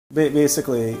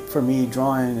Basically, for me,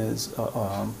 drawing is,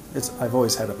 I've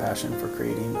always had a passion for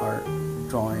creating art,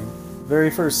 drawing. Very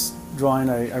first drawing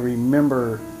I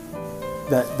remember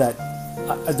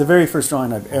the very first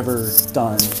drawing I've ever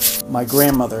done, my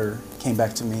grandmother came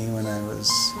back to me when I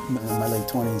was in my late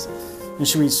 20s, and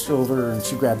she reached over and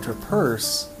she grabbed her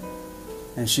purse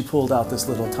and she pulled out this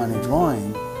little tiny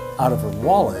drawing out of her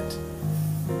wallet.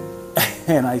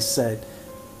 And I said,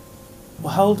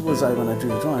 well, how old was I when I drew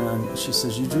the drawing? And she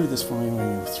says, you drew this for me when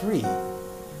you were 3.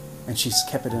 And she's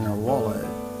kept it in her wallet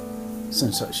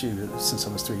since I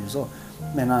was 3 years old.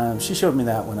 And she showed me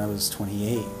that when I was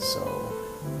 28, so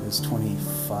it was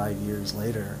 25 years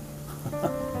later.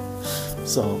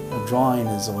 So drawing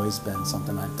has always been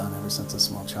something I've done ever since a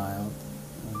small child.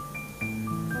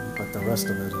 But the rest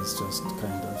of it is just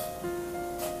kind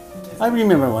of... I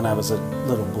remember when I was a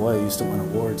little boy, I used to win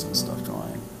awards and stuff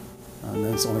drawing. And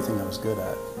that's the only thing I was good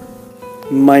at.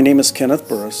 My name is Kenneth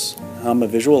Burris. I'm a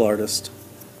visual artist.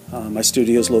 My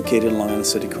studio is located in Long Island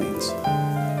City, Queens.